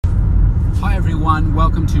everyone,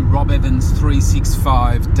 welcome to Rob Evans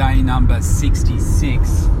 365, day number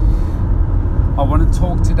 66. I want to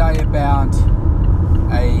talk today about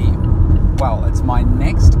it's my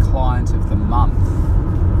next client of the month,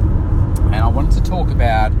 and I wanted to talk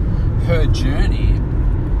about her journey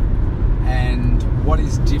and what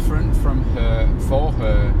is different for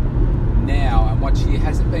her now and what she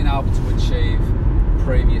hasn't been able to achieve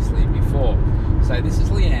previously before. So this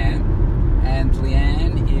is Leanne, and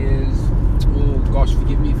Leanne is,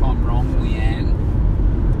 forgive me if I'm wrong, Leanne,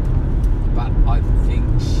 but I think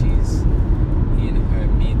she's in her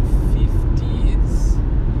mid-50s,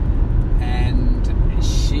 and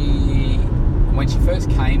when she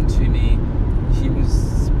first came to me, she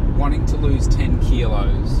was wanting to lose 10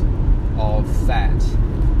 kilos of fat,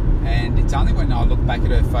 and it's only when I look back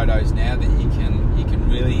at her photos now that you can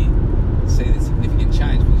really see the significant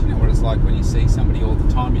change, because you know what it's like when you see somebody all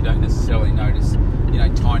the time. You don't necessarily notice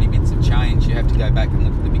tiny bits of change. You have to go back and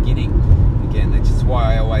look at the beginning again. That's just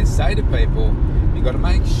why I always say to people, you've got to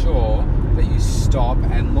make sure that you stop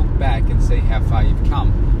and look back and see how far you've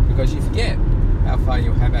come, because you forget how far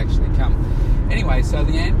you have actually come. Anyway, so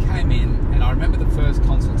Leanne came in, and I remember the first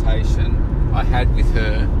consultation I had with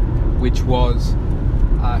her, which was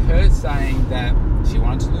her saying that she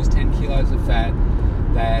wanted to lose 10 kilos of fat,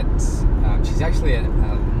 that she's actually a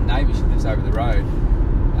neighbour. She lives over the road,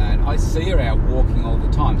 and I see her out walking all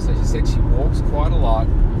the time. So she said she walks quite a lot,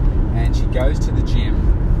 and she goes to the gym,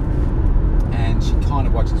 and she kind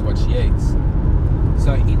of watches what she eats.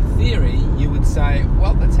 So in theory, you would say,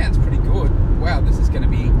 well, that sounds pretty good. Wow, this is going to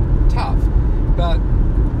be tough. But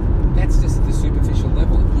that's just the superficial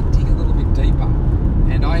level. You dig a little bit deeper.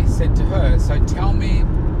 And I said to her, so tell me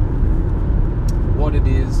what it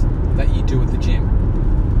is that you do at the gym.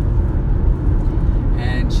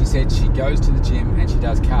 And she said she goes to the gym and she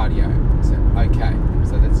does cardio. I said, okay,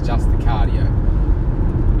 so that's just the cardio.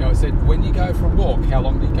 I said, when you go for a walk, how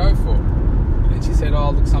long do you go for? And she said, oh,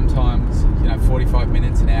 look, sometimes, 45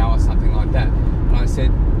 minutes, an hour, something like that. And I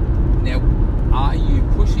said, now, are you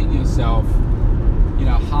pushing yourself,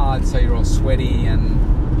 hard, so you're all sweaty and,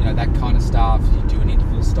 that kind of stuff? You do an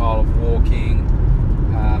interval style of walking?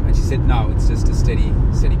 And she said, no, it's just a steady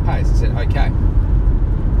pace. I said, okay.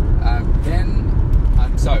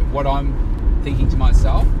 So what I'm thinking to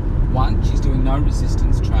myself, one, she's doing no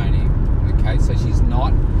resistance training. Okay, so she's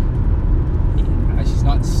not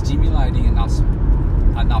stimulating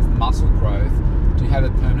enough muscle growth to have a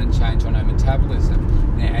permanent change on her metabolism.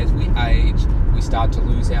 Now, as we age, we start to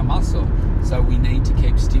lose our muscle, so we need to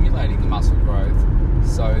keep stimulating the muscle growth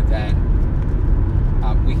so that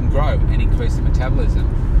we can grow and increase the metabolism.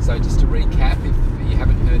 So just to recap, if you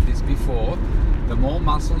haven't heard this before, the more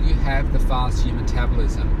muscle you have, the faster your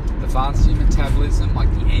metabolism. The faster your metabolism,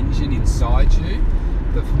 like the engine inside you,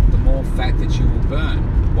 the more fat that you will burn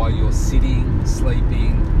while you're sitting,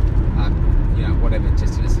 sleeping, whatever,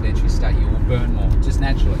 just in a sedentary state. You will burn more, just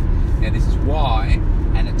naturally. Now, this is why,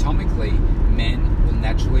 anatomically, men will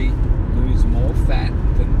naturally lose more fat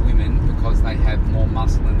than women, because they have more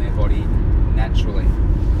muscle in their body naturally.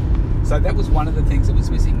 So that was one of the things that was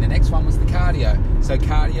missing. The next one was the cardio. So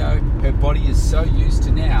cardio, her body is so used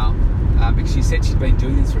to now, because she said she'd been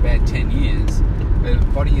doing this for about 10 years, her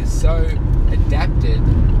body is so adapted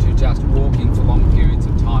to just walking for long periods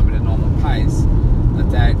of time at a normal pace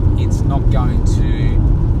that it's not going to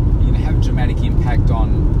have a dramatic impact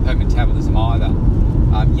on her metabolism either.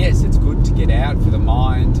 Yes, it's good to get out for the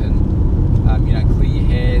mind and clear your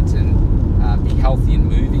head and be healthy and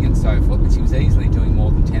moving and so forth, but she was easily doing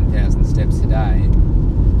more than 10,000 steps a day.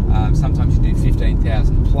 Sometimes you do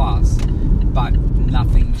 15,000 plus, but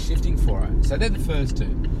nothing was shifting for her. So they're the first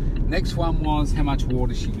two. Next one was how much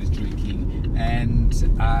water she was drinking, and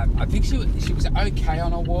I think she was okay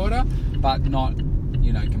on her water, but not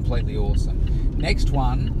completely awesome. Next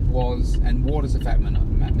one was, and water's a fat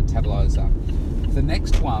metabolizer. The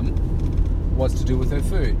next one was to do with her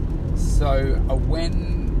food. So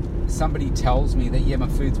when somebody tells me that, yeah, my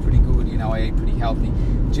food's pretty good, I eat pretty healthy,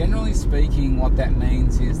 generally speaking, what that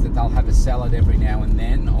means is that they'll have a salad every now and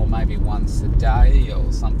then, or maybe once a day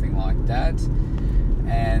or something like that,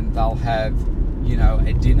 and they'll have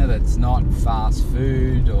a dinner that's not fast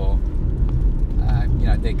food, or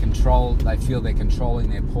they feel they're controlling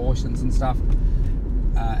their portions and stuff,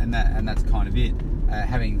 and that's kind of it.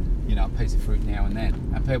 Having a piece of fruit now and then,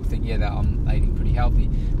 and people think, yeah, I'm eating pretty healthy,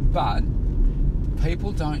 but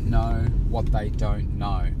people don't know what they don't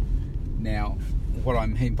know. Now, what I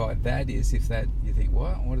mean by that is, if that you think,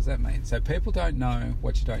 what does that mean? So people don't know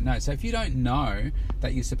what you don't know. So if you don't know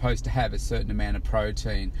that you're supposed to have a certain amount of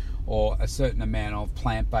protein or a certain amount of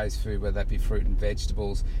plant-based food, whether that be fruit and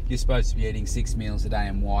vegetables, you're supposed to be eating 6 meals a day,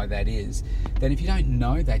 and why that is, then if you don't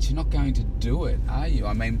know that, you're not going to do it, are you?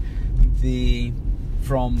 I mean,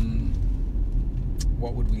 from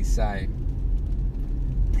what would we say?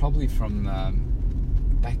 Probably from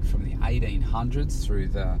back from the 1800s through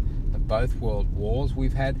the both world wars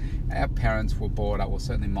we've had, our parents were brought up, well,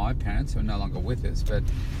 certainly my parents, who are no longer with us, but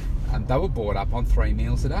they were brought up on 3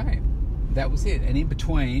 meals a day. That was it. And in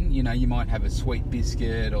between, you know, you might have a sweet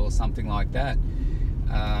biscuit or something like that.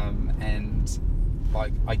 And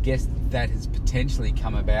like, I guess that has potentially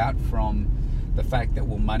come about from the fact that,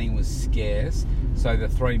 well, money was scarce, so the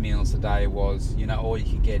 3 meals a day was, you know, all you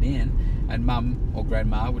could get in, and mum or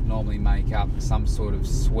grandma would normally make up some sort of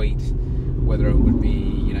sweet, whether it would be,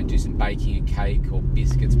 you know, do some baking a cake or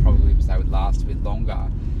biscuits, probably because they would last a bit longer,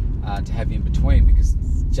 to have in between, because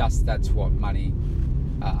just that's what money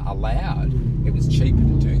allowed. It was cheaper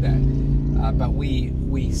to do that. But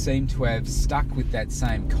we seem to have stuck with that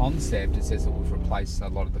same concept. It says that we've replaced a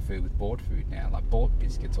lot of the food with bought food now, like bought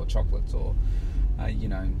biscuits or chocolates or, you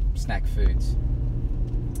know, snack foods.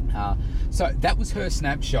 So that was her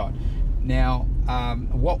snapshot. Now,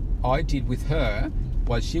 what I did with her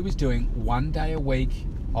was she was doing 1 day a week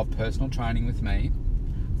of personal training with me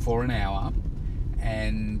for an hour,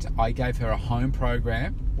 and I gave her a home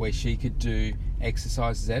program where she could do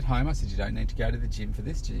exercises at home. I said, you don't need to go to the gym for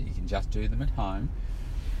this, you can just do them at home.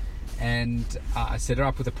 And I set her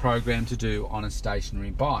up with a program to do on a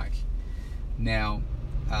stationary bike. Now,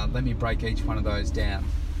 let me break each one of those down.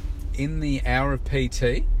 In the hour of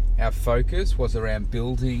PT, our focus was around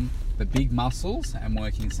building the big muscles and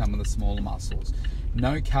working some of the smaller muscles.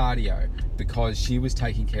 No cardio, because she was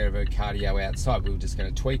taking care of her cardio outside. We were just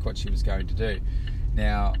going to tweak what she was going to do.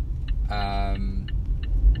 Now, her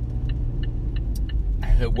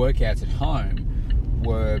workouts at home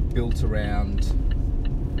were built around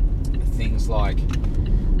things like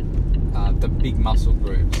the big muscle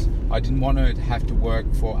groups. I didn't want her to have to work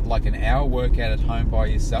for, like, an hour workout at home by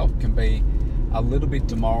yourself can be a little bit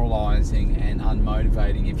demoralizing and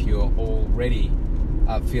unmotivating if you're already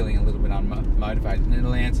feeling a little bit unmotivated. And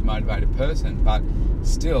Leanne's a motivated person, but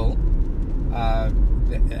still,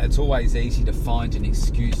 it's always easy to find an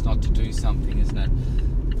excuse not to do something, isn't it?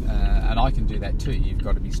 And I can do that too. You've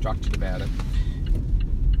got to be structured about it.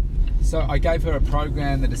 So I gave her a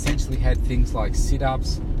program that essentially had things like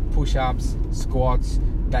sit-ups, push-ups, squats,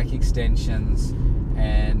 back extensions,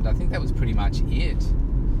 and I think that was pretty much it.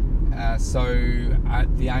 So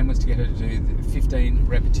the aim was to get her to do 15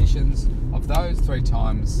 repetitions of those 3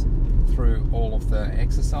 times through all of the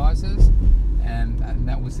exercises, and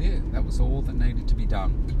that was it. That was all that needed to be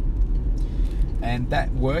done. And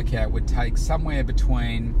that workout would take somewhere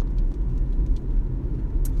between,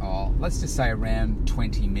 let's just say around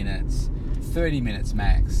 20 minutes, 30 minutes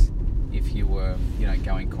max, if you were, you know,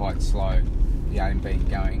 going quite slow. The aim being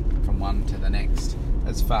going from one to the next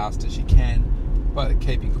as fast as you can, but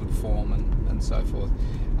keeping good form and so forth.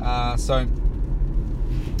 So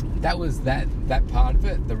that was that part of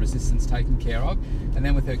it, the resistance taken care of. And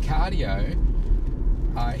then with her cardio,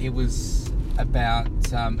 it was about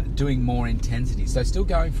doing more intensity. So still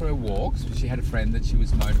going for her walks, she had a friend that she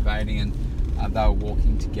was motivating, and they were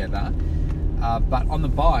walking together. But on the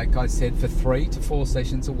bike, I said for 3 to 4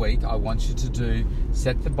 sessions a week, I want you to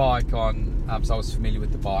set the bike on, so I was familiar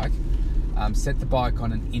with the bike, set the bike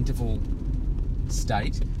on an interval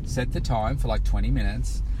state, set the time for like 20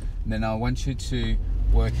 minutes, and then I want you to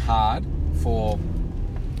work hard for,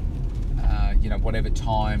 whatever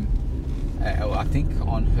time. I think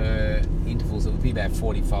on her intervals it would be about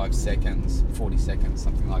 45 seconds, 40 seconds,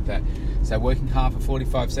 something like that. So working hard for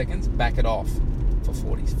 45 seconds, back it off for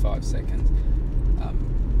 45 seconds.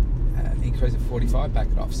 Increase of 45, back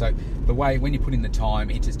it off. So the way, when you put in the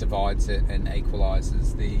time, it just divides it and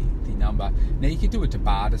equalises the number. Now you could do it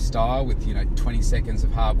Tabata style with, 20 seconds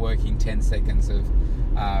of hard working, 10 seconds of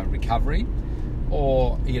recovery.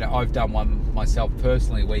 Or, I've done one myself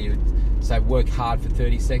personally where you say work hard for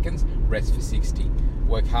 30 seconds, rest for 60.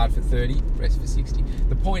 Work hard for 30, rest for 60.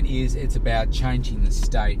 The point is, it's about changing the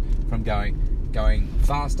state from going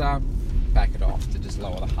faster, back it off, to just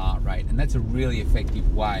lower the heart rate. And that's a really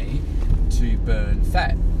effective way to burn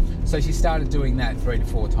fat. So she started doing that 3 to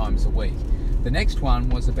 4 times a week. The next one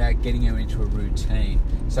was about getting her into a routine.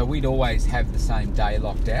 So we'd always have the same day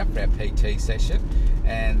locked out for our PT session.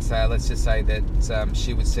 And so let's just say that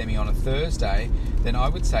she would see me on a Thursday, then I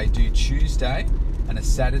would say do Tuesday and a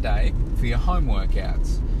Saturday for your home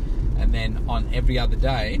workouts. And then on every other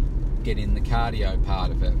day, get in the cardio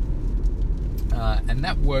part of it. And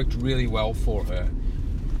that worked really well for her.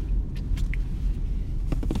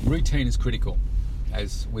 Routine is critical,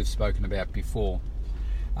 as we've spoken about before.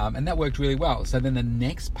 And that worked really well. So then the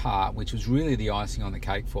next part, which was really the icing on the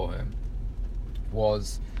cake for her,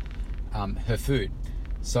 was her food.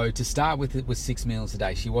 So to start with, it was 6 meals a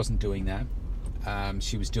day. She wasn't doing that.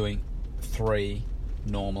 She was doing 3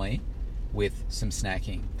 normally with some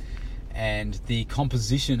snacking. And the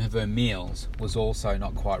composition of her meals was also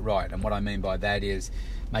not quite right. And what I mean by that is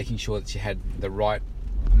making sure that she had the right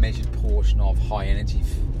measured portion of high energy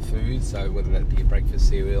food, so whether that be a breakfast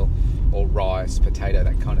cereal or rice, potato,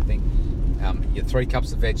 that kind of thing. Your 3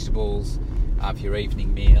 cups of vegetables for your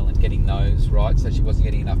evening meal, and getting those right. So she wasn't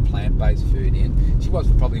getting enough plant-based food in. She was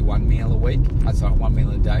for probably 1 meal a week, 1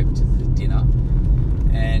 meal a day, which is the dinner.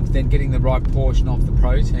 And then getting the right portion of the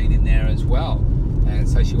protein in there as well. And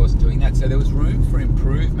so she wasn't doing that. So there was room for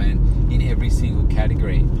improvement in every single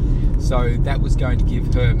category. So that was going to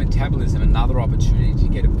give her metabolism another opportunity to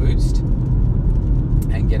get a boost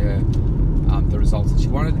and get her the results that she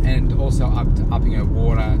wanted, and also upping her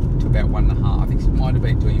water to about 1.5. I think she might have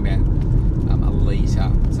been doing about a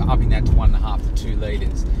litre. So upping that to 1.5 to 2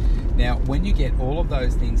 litres. Now, when you get all of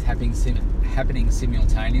those things happening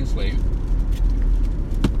simultaneously,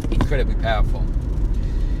 incredibly powerful.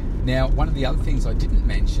 Now, one of the other things I didn't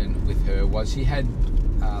mention with her was she had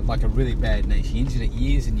like a really bad knee. She injured it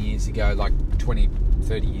years and years ago, like 20,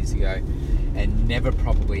 30 years ago, and never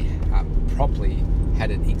properly had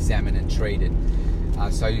it examined and treated.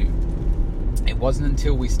 So it wasn't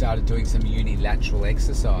until we started doing some unilateral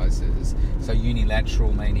exercises, so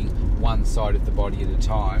unilateral meaning one side of the body at a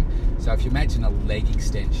time. So if you imagine a leg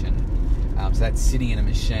extension, so that's sitting in a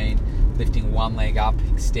machine, lifting one leg up,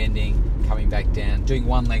 extending, coming back down, doing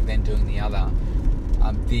one leg, then doing the other.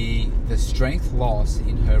 The strength loss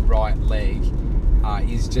in her right leg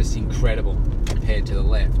is just incredible compared to the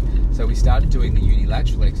left. So we started doing the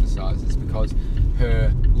unilateral exercises because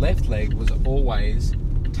her left leg was always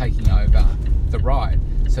taking over the right.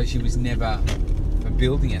 So she was never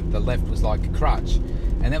building it. The left was like a crutch.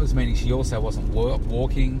 And that was meaning she also wasn't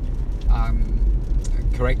walking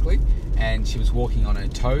correctly, and she was walking on her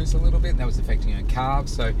toes a little bit, and that was affecting her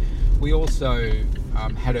calves. So we also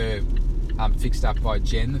had her fixed up by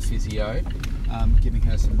Jen, the physio, giving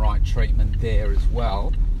her some right treatment there as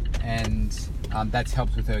well, and that's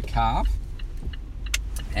helped with her calf.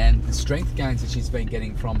 And the strength gains that she's been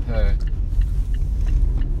getting from her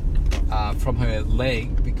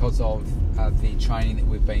leg because of the training that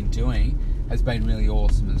we've been doing has been really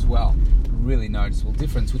awesome as well. Really noticeable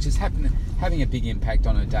difference, which is having a big impact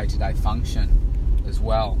on her day-to-day function as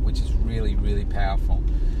well, which is really, really powerful.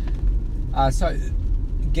 So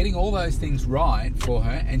getting all those things right for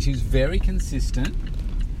her, and she's very consistent.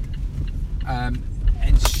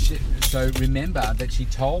 So remember that she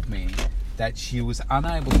told me that she was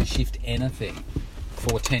unable to shift anything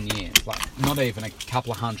for 10 years, like not even a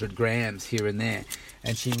couple of 100 grams here and there.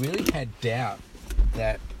 And she really had doubt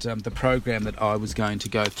that the program that I was going to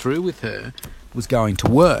go through with her was going to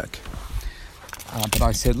work. But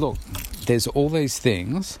I said, look, there's all these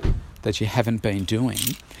things that you haven't been doing,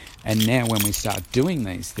 and now when we start doing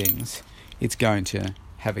these things, it's going to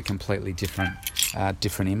have a completely different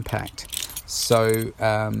impact. So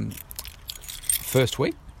first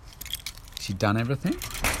week, she'd done everything,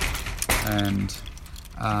 and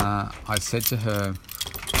I said to her,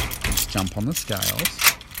 let's jump on the scales,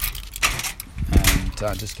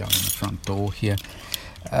 and just go in the front door here,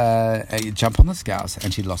 jump on the scales,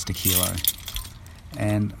 and she lost 1 kilo.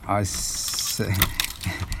 And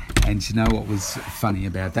and you know what was funny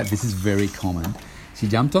about that? This is very common. She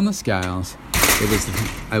jumped on the scales, it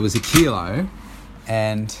was 1 kilo,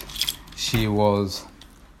 and she was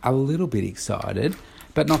a little bit excited,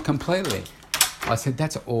 but not completely. I said,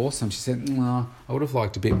 that's awesome. She said, no, I would have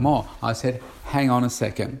liked a bit more. I said, hang on a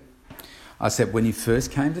second. I said, when you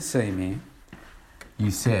first came to see me, you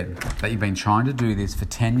said that you've been trying to do this for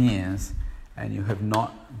 10 years and you have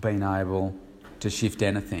not been able to shift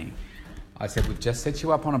anything. I said, we've just set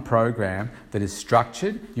you up on a program that is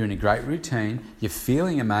structured, you're in a great routine, you're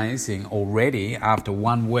feeling amazing already after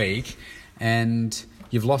 1 week, and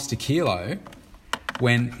you've lost 1 kilo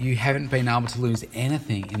when you haven't been able to lose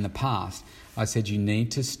anything in the past. I said, you need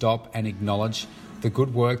to stop and acknowledge the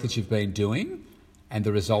good work that you've been doing and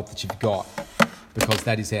the result that you've got, because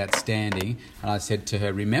that is outstanding. And I said to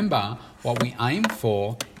her, remember, what we aim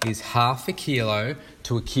for is 0.5 kilo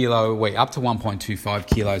to 1 kilo a week, up to 1.25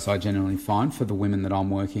 kilos I generally find for the women that I'm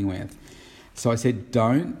working with. So I said,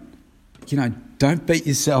 don't beat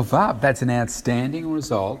yourself up. That's an outstanding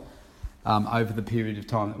result. over the period of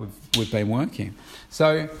time that we've been working.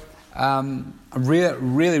 So I'm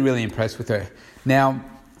really, really impressed with her. Now,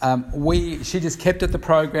 she just kept at the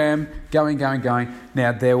program, going.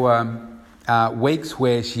 Now, there were weeks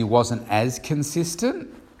where she wasn't as consistent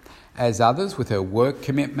as others with her work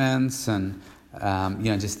commitments and,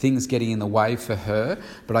 just things getting in the way for her.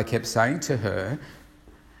 But I kept saying to her,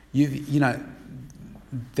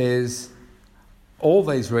 there's all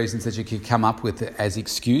these reasons that you could come up with as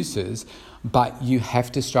excuses, but you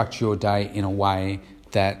have to structure your day in a way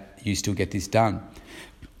that you still get this done.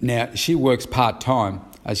 Now, she works part-time.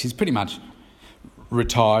 She's pretty much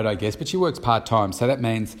retired, I guess, but she works part-time. So that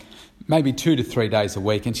means maybe 2 to 3 days a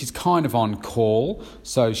week, and she's kind of on call.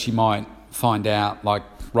 So she might find out, like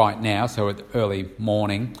right now, so at the early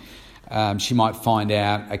morning, she might find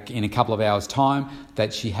out in a couple of hours' time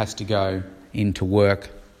that she has to go into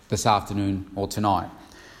work this afternoon or tonight.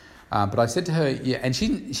 But I said to her, and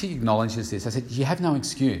she acknowledges this. I said, you have no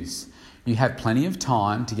excuse. You have plenty of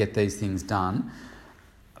time to get these things done.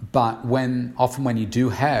 But often when you do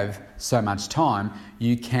have so much time,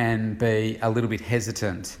 you can be a little bit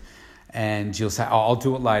hesitant. And you'll say, I'll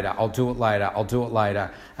do it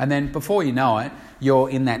later. And then before you know it, you're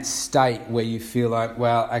in that state where you feel like,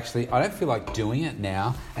 well, actually, I don't feel like doing it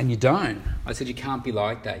now. And you don't. I said, you can't be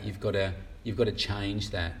like that. You've got to change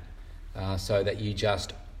that so that you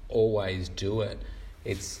just always do it.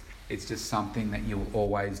 It's just something that you'll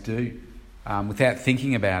always do without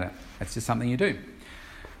thinking about it. It's just something you do.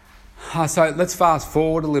 So let's fast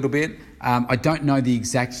forward a little bit. I don't know the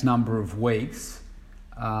exact number of weeks,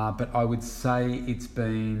 but I would say it's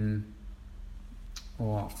been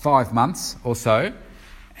 5 months or so,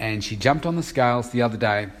 and she jumped on the scales the other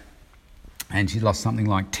day and she lost something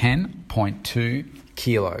like 10.2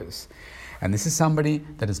 kilos. And this is somebody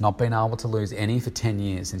that has not been able to lose any for 10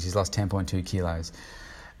 years, and she's lost 10.2 kilos.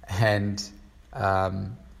 And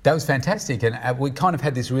that was fantastic. And we kind of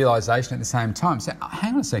had this realisation at the same time. So,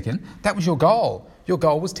 hang on a second, that was your goal. Your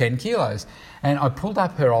goal was 10 kilos. And I pulled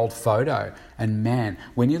up her old photo, and man,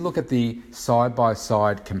 when you look at the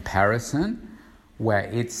side-by-side comparison, wow,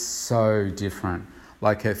 it's so different.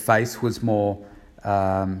 Like her face was more,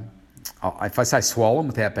 if I say swollen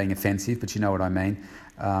without being offensive, but you know what I mean.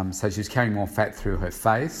 So she was carrying more fat through her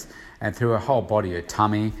face and through her whole body, her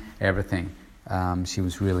tummy, everything. She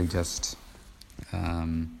was really just,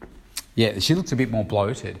 she looks a bit more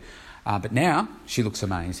bloated. But now she looks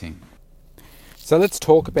amazing. So let's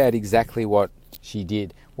talk about exactly what she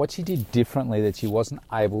did differently that she wasn't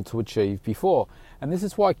able to achieve before. And this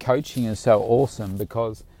is why coaching is so awesome,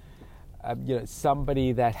 because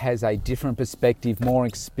somebody that has a different perspective, more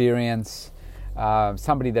experience,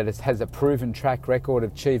 somebody that has a proven track record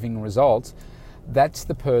of achieving results, that's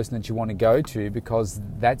the person that you want to go to, because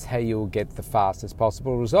that's how you'll get the fastest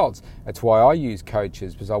possible results. That's why I use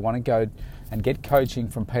coaches, because I want to go and get coaching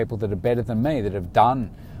from people that are better than me, that have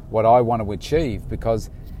done what I want to achieve, because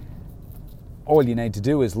all you need to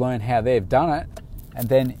do is learn how they've done it, and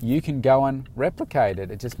then you can go and replicate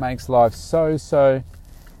it. It just makes life so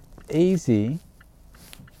easy.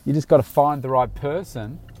 You just got to find the right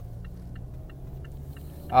person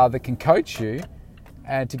that can coach you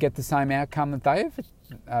to get the same outcome that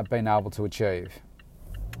they've been able to achieve.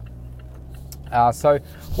 So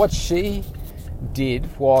what she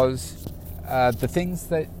did was the things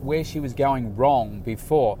where she was going wrong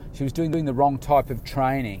before. She was doing the wrong type of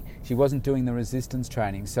training. She wasn't doing the resistance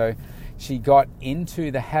training. So she got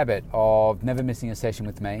into the habit of never missing a session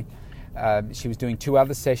with me. She was doing 2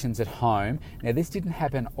 other sessions at home. Now, this didn't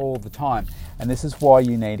happen all the time, and this is why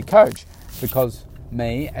you need a coach, because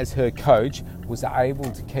me, as her coach, was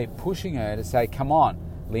able to keep pushing her to say, come on,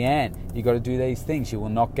 Leanne, you got to do these things. You will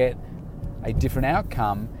not get a different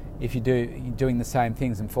outcome if you're doing the same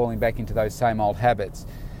things and falling back into those same old habits.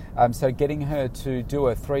 So getting her to do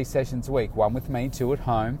her 3 sessions a week, 1 with me, 2 at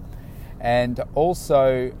home, and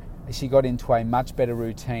also she got into a much better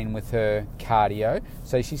routine with her cardio.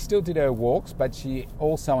 So she still did her walks, but she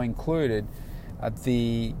also included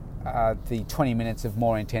the 20 minutes of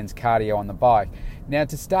more intense cardio on the bike. Now,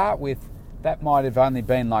 to start with, that might have only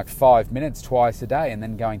been like 5 minutes twice a day, and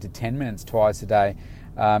then going to 10 minutes twice a day,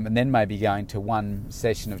 and then maybe going to 1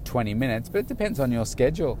 session of 20 minutes, but it depends on your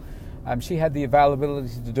schedule. She had the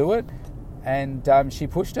availability to do it, and she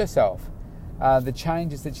pushed herself. The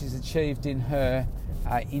changes that she's achieved in her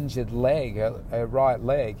injured leg, her right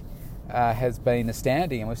leg, has been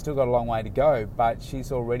astounding, and we've still got a long way to go, but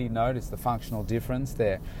she's already noticed the functional difference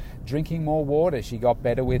there. Drinking more water, she got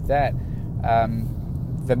better with that.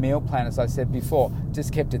 The meal plan, as I said before,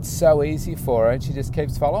 just kept it so easy for her, and she just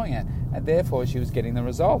keeps following it. and therefore she was getting the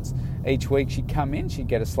results. Each week she'd come in, she'd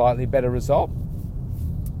get a slightly better result,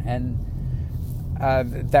 and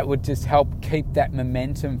that would just help keep that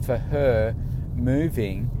momentum for her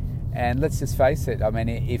moving. And let's just face it, I mean,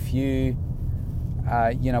 if you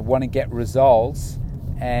want to get results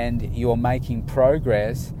and you're making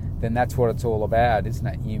progress, then that's what it's all about, isn't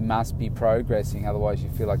it? You must be progressing, otherwise you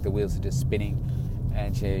feel like the wheels are just spinning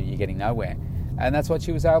and you're getting nowhere. And that's what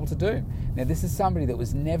she was able to do. Now, this is somebody that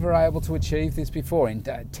was never able to achieve this before. In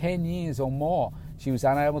 10 years or more, she was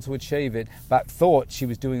unable to achieve it, but thought she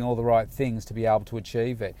was doing all the right things to be able to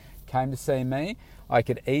achieve it. Came to see me. I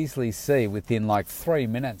could easily see within like 3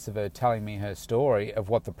 minutes of her telling me her story of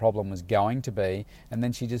what the problem was going to be, and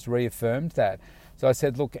then she just reaffirmed that. So I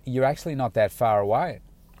said, look, you're actually not that far away.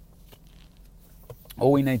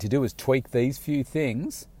 All we need to do is tweak these few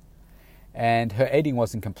things. And her eating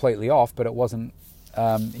wasn't completely off, but it wasn't,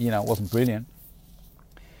 it wasn't brilliant.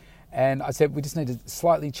 And I said, we just need to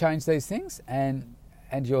slightly change these things and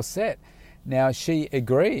you're set. Now, she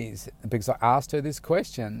agrees, because I asked her this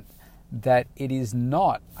question, that it is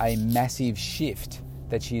not a massive shift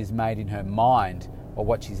that she has made in her mind or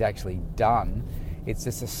what she's actually done. It's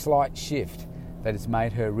just a slight shift that has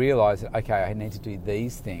made her realise that, okay, I need to do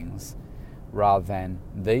these things rather than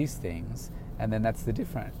these things. And then that's the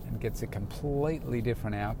difference, and gets a completely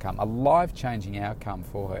different outcome, a life-changing outcome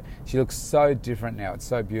for her. She looks so different now. It's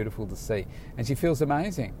so beautiful to see. And she feels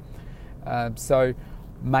amazing. So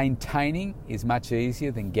maintaining is much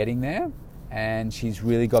easier than getting there. And she's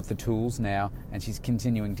really got the tools now, and she's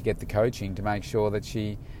continuing to get the coaching to make sure that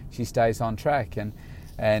she stays on track.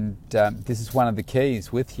 And this is one of the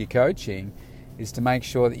keys with your coaching, is to make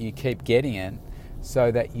sure that you keep getting it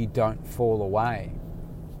so that you don't fall away.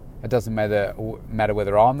 It doesn't matter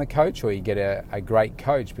whether I'm the coach or you get a great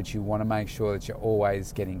coach, but you want to make sure that you're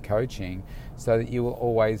always getting coaching so that you will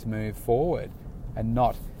always move forward and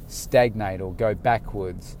not stagnate or go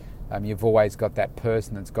backwards. You've always got that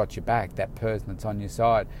person that's got your back, that person that's on your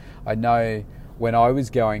side. I know when I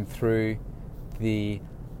was going through the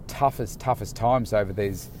toughest times over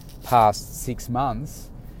these past 6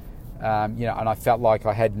 months, and I felt like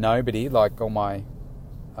I had nobody, like all my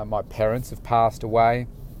parents have passed away.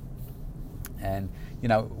 And,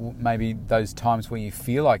 maybe those times where you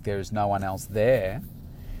feel like there is no one else there,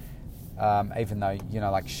 even though,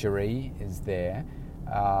 like Cherie is there,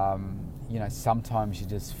 sometimes you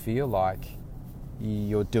just feel like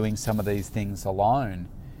you're doing some of these things alone.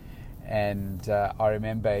 And I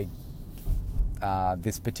remember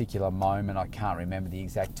this particular moment, I can't remember the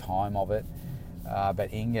exact time of it,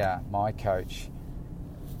 but Inga, my coach,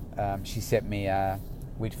 she sent me,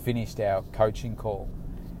 we'd finished our coaching call,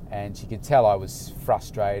 and she could tell I was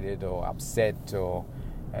frustrated or upset or,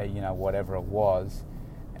 whatever it was.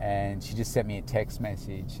 And she just sent me a text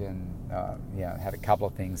message and, had a couple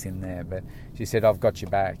of things in there. But she said, I've got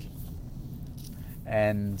your back.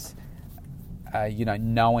 And,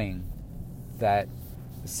 knowing that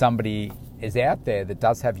somebody is out there that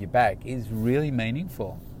does have your back is really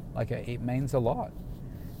meaningful. Like, it means a lot.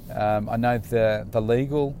 I know the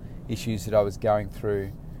legal issues that I was going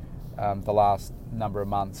through the last number of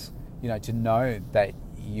months, to know that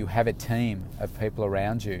you have a team of people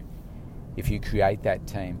around you if you create that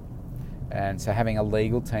team. And so having a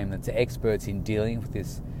legal team that's experts in dealing with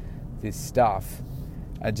this stuff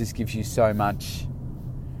just gives you so much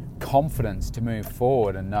confidence to move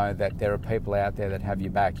forward and know that there are people out there that have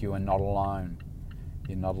your back. You are not alone.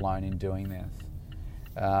 You're not alone in doing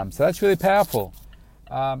this. So that's really powerful.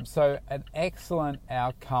 So an excellent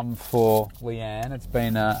outcome for Leanne. It's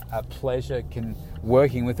been a pleasure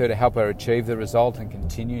working with her to help her achieve the result and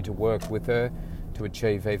continue to work with her to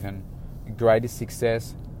achieve even greater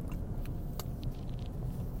success.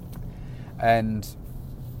 And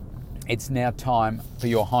it's now time for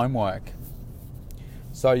your homework.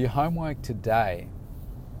 So your homework today,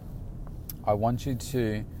 I want you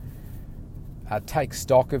to take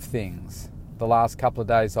stock of things. The last couple of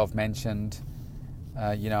days I've mentioned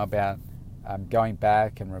about going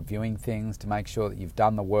back and reviewing things to make sure that you've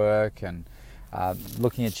done the work, and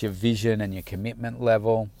looking at your vision and your commitment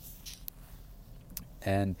level.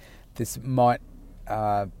 And this might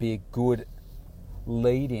be a good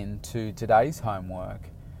lead into today's homework,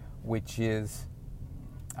 which is,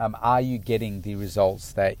 are you getting the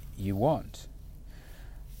results that you want?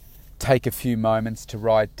 Take a few moments to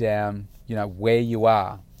write down, where you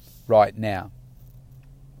are right now.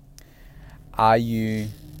 Are you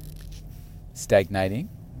stagnating?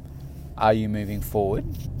 Are you moving forward?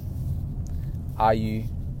 Are you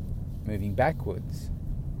moving backwards?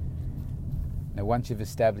 Now, once you've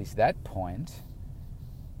established that point,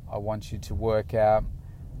 I want you to work out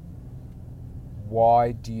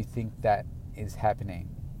why do you think that is happening?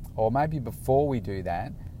 Or maybe before we do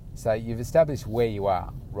that, so you've established where you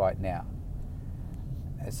are right now.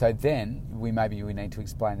 So then we need to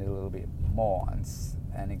explain it a little bit more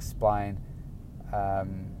and explain,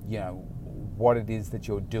 what it is that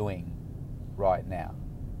you're doing right now.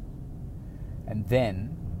 And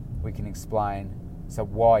then we can explain, so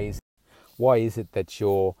why is it that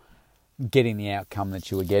you're getting the outcome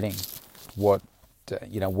that you were getting? What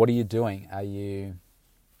are you doing? Are you,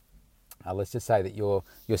 let's just say that you're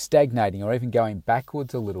stagnating or even going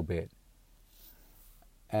backwards a little bit.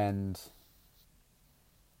 And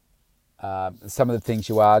some of the things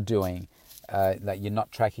you are doing, like you're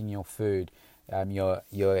not tracking your food, you're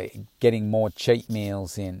getting more cheat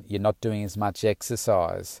meals in, you're not doing as much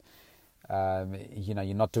exercise,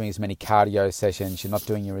 you're not doing as many cardio sessions, you're not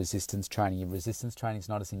doing your resistance training. Your resistance training is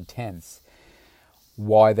not as intense.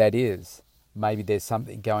 Why that is? Maybe there's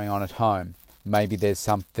something going on at home. Maybe there's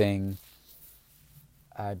something,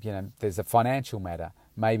 there's a financial matter.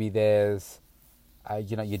 Maybe there's,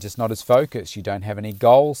 you're just not as focused. You don't have any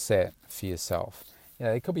goals set for yourself.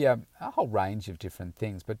 It could be a whole range of different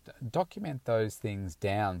things, but document those things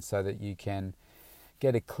down so that you can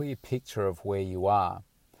get a clear picture of where you are.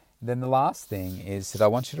 And then the last thing is that I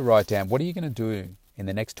want you to write down, what are you going to do in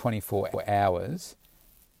the next 24 hours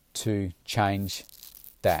to change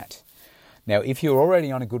that? Now, if you're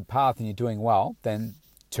already on a good path and you're doing well, then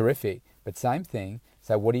terrific. But same thing,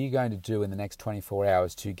 so what are you going to do in the next 24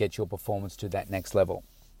 hours to get your performance to that next level?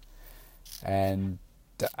 And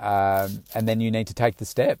then you need to take the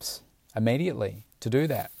steps immediately to do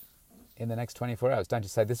that in the next 24 hours. Don't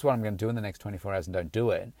just say, this is what I'm going to do in the next 24 hours and don't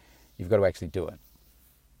do it. You've got to actually do it.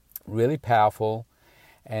 Really powerful.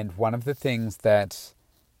 And one of the things that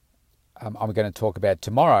I'm going to talk about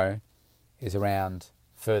tomorrow is around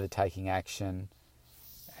further taking action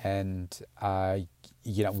and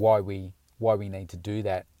why we need to do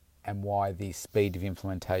that and why the speed of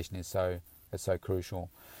implementation is so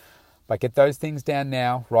crucial. But get those things down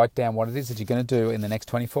now. Write down what it is that you're going to do in the next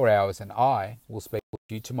 24 hours, and I will speak with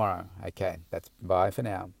you tomorrow. Okay, that's bye for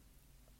now.